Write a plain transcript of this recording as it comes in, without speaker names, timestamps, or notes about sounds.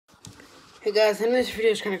Hey guys, I know this video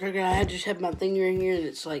is kind of crooked. I just have my thing right here and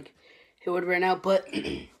it's like it would run out, but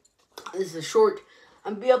this is a short.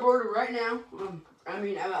 I'm gonna be uploaded right now. I'm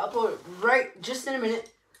gonna upload it right just in a minute.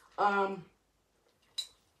 About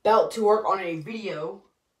to work on a video,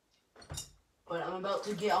 but I'm about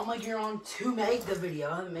to get all my gear on to make the video.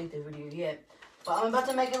 I haven't made the video yet, but I'm about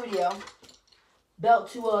to make a video. About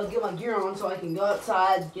to get my gear on so I can go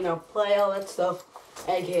outside, play all that stuff,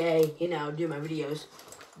 aka, do my videos.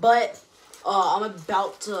 But I'm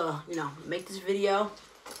about to, make this video.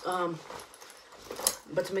 I'm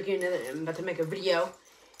about to make a video,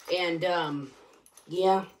 and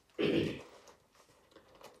yeah, I'm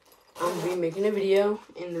gonna be making a video,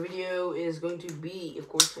 and the video is going to be, of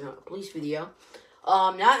course, a police video.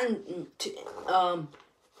 Not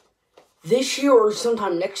this year or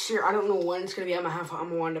sometime next year. I don't know when it's gonna be. I'm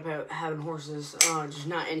gonna wind up having horses. Just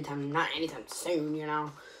not anytime soon.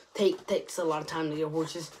 Takes a lot of time to get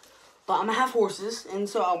horses. But I'm gonna have horses, and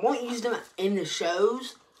so I won't use them in the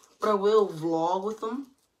shows, but I will vlog with them.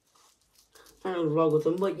 I don't vlog with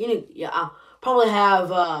them, but I'll probably have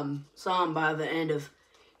some by the end of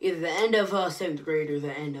either the end of 7th grade or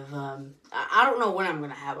the end of I don't know when I'm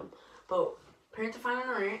gonna have them. But parents are finding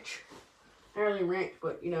a ranch. Not really a ranch,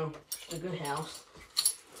 but just a good house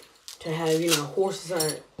to have horses on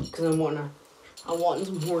it, because I'm wanting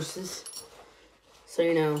some horses. So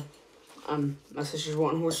my sister's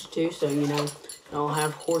wanting horses too, so I'll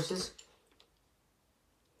have horses.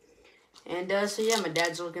 And so yeah, my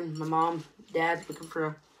dad's looking for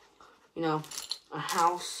a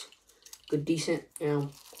house, good decent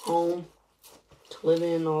home to live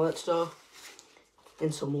in, all that stuff,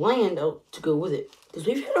 and some land to go with it. Because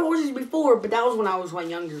we've had horses before, but that was when I was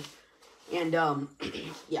younger. And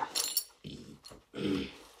yeah.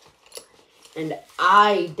 And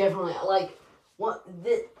I definitely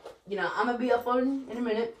I'm gonna be uploading in a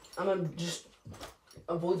minute. I'm gonna just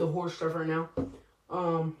avoid the horse stuff right now.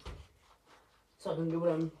 So I can do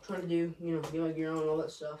what I'm trying to do, get my gear on and all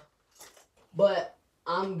that stuff. But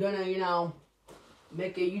I'm gonna,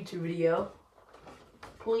 make a YouTube video.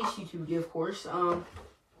 Police YouTube video, of course. And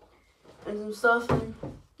some stuff, and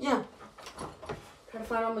yeah. Try to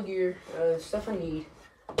find all my gear, stuff I need.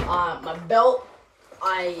 My belt,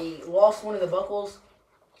 I lost one of the buckles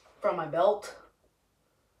from my belt.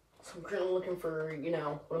 So I'm currently looking for,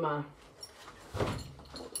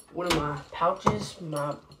 one of my pouches.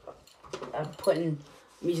 I'm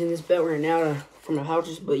using this belt right now for my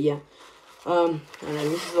pouches, but yeah. I know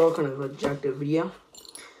this is all kind of a jacked up video.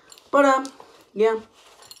 But, yeah.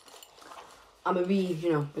 I'm gonna be,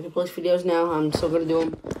 making police videos now. I'm still gonna do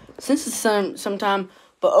them since it's sometime.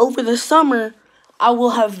 But over the summer, I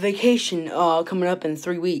will have vacation coming up in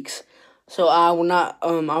 3 weeks. So I will not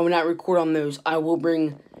record on those. I will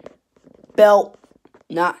bring belt,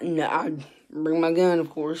 I bring my gun, of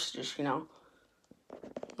course. Just not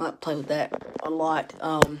play with that a lot.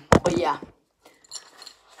 But yeah.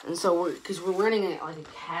 And so because we're renting like a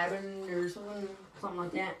cabin or something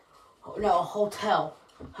like that. No, a hotel.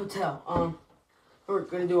 We're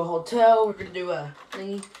gonna do a hotel. We're gonna do a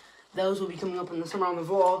thingy. Those will be coming up in the summer on the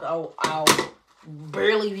vlog. I'll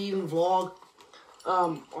barely even vlog.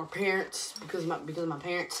 Our parents, because of my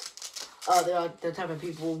parents, they're like the type of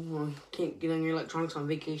people who can't get on your electronics on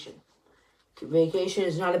vacation. Vacation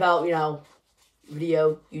is not about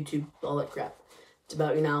video, YouTube, all that crap. It's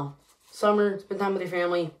about summer, spend time with your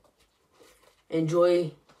family,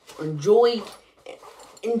 enjoy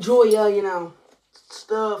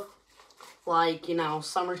stuff like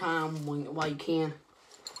summertime while you can,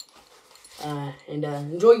 and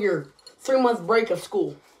enjoy your 3-month break of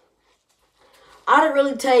school. I don't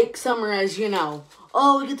really take summer as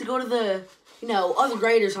oh, we get to go to the other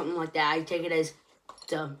grade or something like that. I take it as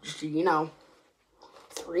just 3-month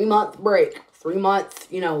break, 3-month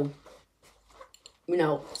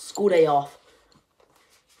school day off.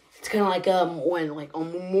 It's kind of like when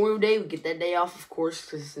on Memorial Day we get that day off, of course,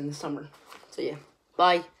 because it's in the summer. So yeah,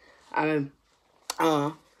 bye. I'm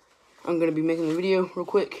gonna be making the video real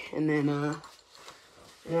quick, and then I'm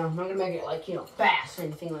not gonna make it fast or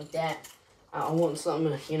anything like that. I want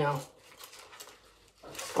something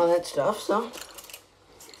all that stuff. So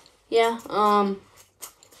yeah,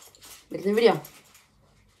 making the video.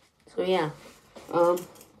 So yeah,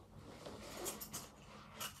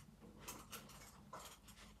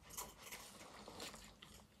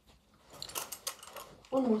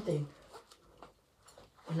 one more thing.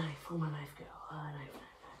 A knife. Where'd my knife go? Knife.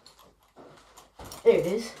 There it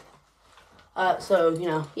is. So,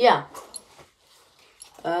 yeah.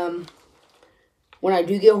 When we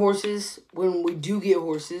do get horses,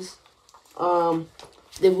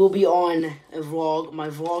 they will be on my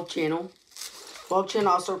vlog channel. vlog channel.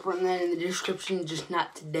 I'll start putting that in the description, just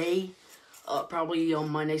not today. Probably on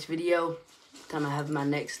my next video. Time I have my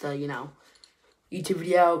next, you know, YouTube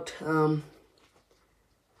video out.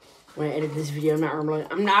 When I edit this video, I don't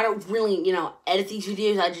really, you know, edit these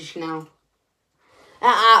videos. I just, you know,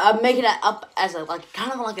 I make it up as a, like,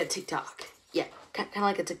 kind of like a TikTok. Yeah, kind of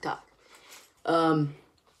like a TikTok.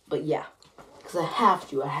 But yeah, because I have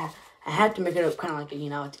to. I have to make it up kind of like a, you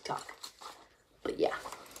know, a TikTok. But yeah.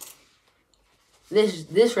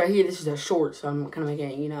 This right here, this is a short, so I'm kind of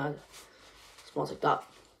making it, you know, a small TikTok.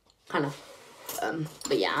 Kind of.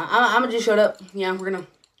 But yeah, I'm gonna just shut up. Yeah, we're gonna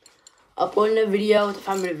upload a video. It's a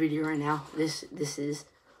 5-minute video right now. This is,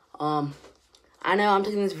 I know I'm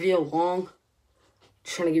taking this video long.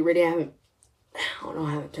 Just trying to get ready. I haven't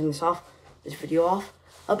turned this video off.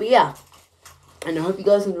 But yeah. And I hope you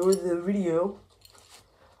guys enjoyed the video.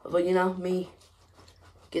 But you know, me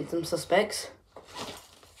getting some suspects.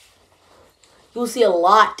 You'll see a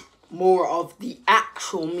lot more of the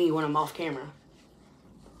actual me when I'm off camera.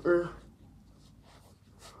 When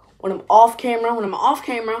I'm off camera,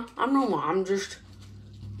 I'm normal. I'm just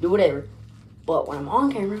do whatever. But when I'm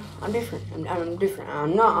on camera, I'm different. I'm different.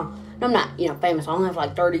 I'm not, you know, famous. I only have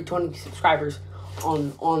like 30, 20 subscribers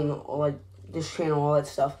on like this channel, all that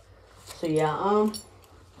stuff. So yeah,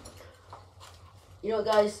 you know what,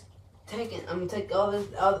 guys, I'm gonna take all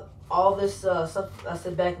this stuff I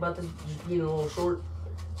said back about this just being a little short.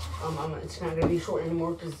 It's not gonna be short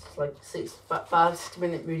anymore because it's like 5-6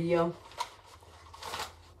 minute video.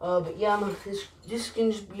 But yeah, this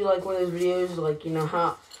can just be like one of those videos, like, you know,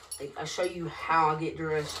 how, like, I show you how I get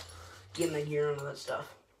dressed, get my gear and all that stuff.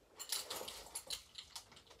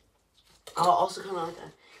 I'll also kind of like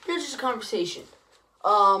that. You know, just a conversation.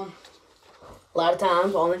 A lot of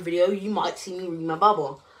times on the video, you might see me read my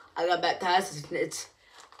Bible. I got baptized.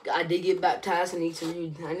 I did get baptized. I need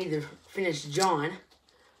to finish John.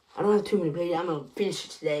 I don't have too many pages. I'm gonna finish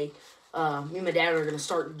it today. Me and my dad are gonna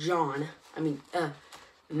start John.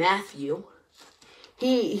 Matthew.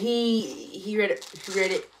 He read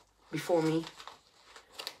it before me,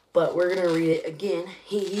 but we're gonna read it again.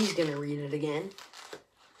 He's gonna read it again.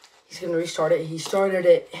 He's gonna restart it. He started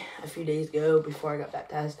it a few days ago before I got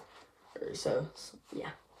baptized. So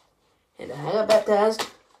yeah. And I got baptized.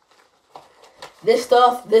 This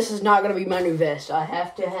is not going to be my new vest. I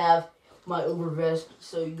have to have my over vest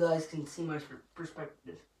so you guys can see my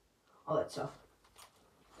perspective. All that stuff.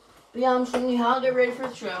 But yeah, I'm showing you how I get ready for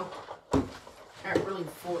the show. Not really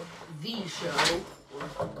for the show.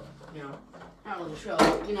 You know, not really the show,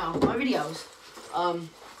 but, you know, my videos.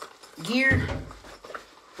 Gear.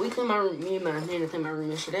 We cleaned my room. Me and my nana cleaned my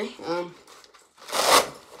room yesterday.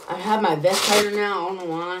 I have my vest tighter now. I don't know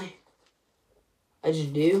why. I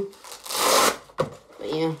just do.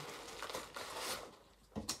 But yeah.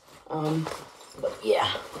 But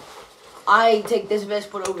yeah. I take this vest,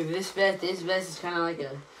 put over this vest. This vest is kind of like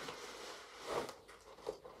an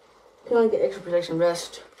extra protection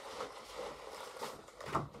vest.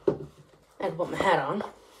 I had to put my hat on.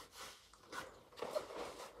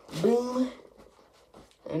 Boom.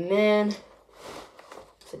 And then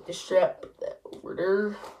take this strap, put that over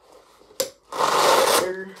there.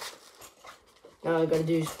 There. Now all I gotta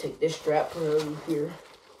do is take this strap, put it over here.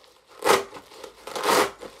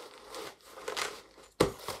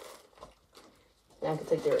 Now I can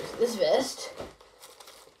take the rest of this vest.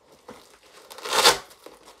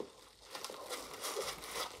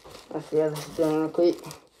 Let's see how this is done real quick.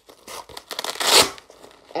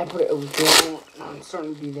 I put it over here. I'm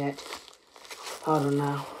starting to do that. I don't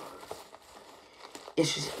know.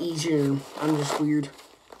 It's just easier. I'm just weird.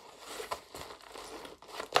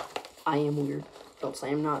 I am weird. Don't say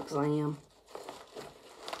I'm not, because I am.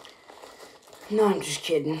 No, I'm just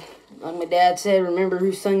kidding. Like my dad said, remember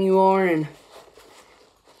whose son you are, and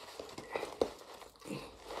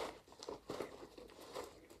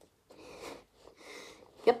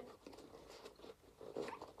yep.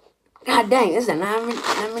 God dang, this is a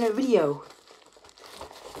 9-minute video.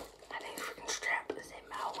 I think the freaking strap is in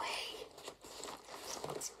my way.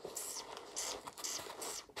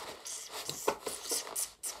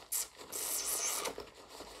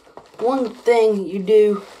 One thing you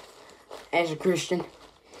do as a Christian,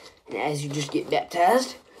 and as you just get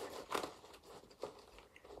baptized,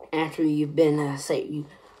 after you've been saved.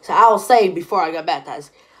 So I was saved before I got baptized.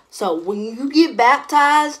 So when you get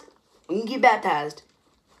baptized, you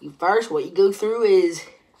first, what you go through is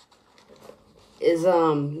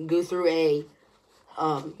go through a, you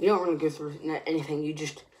don't really go through anything. You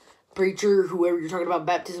just, preacher, whoever you're talking about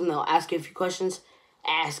baptism, they'll ask you a few questions,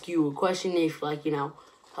 ask you a question if, like, you know,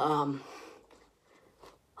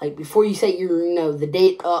 like before you say your, you know, the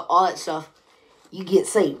date, all that stuff, you get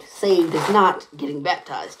saved. Saved is not getting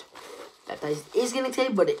baptized. Baptized is getting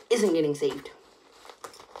saved, but it isn't getting saved.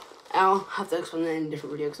 I'll have to explain that in a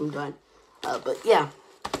different video because I'm done. But yeah,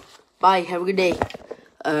 bye. Have a good day.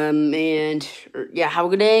 Yeah, have a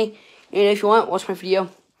good day. And if you want, watch my video.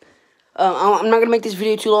 I'm not gonna make this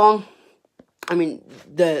video too long. I mean,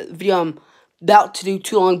 the video I'm about to do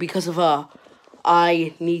too long because of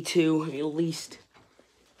I need to at least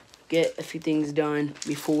get a few things done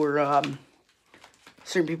before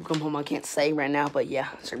certain people come home. I can't say right now, but yeah,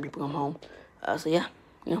 certain people come home. So yeah,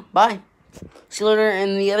 bye. See you later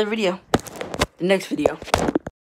in the other video, the next video.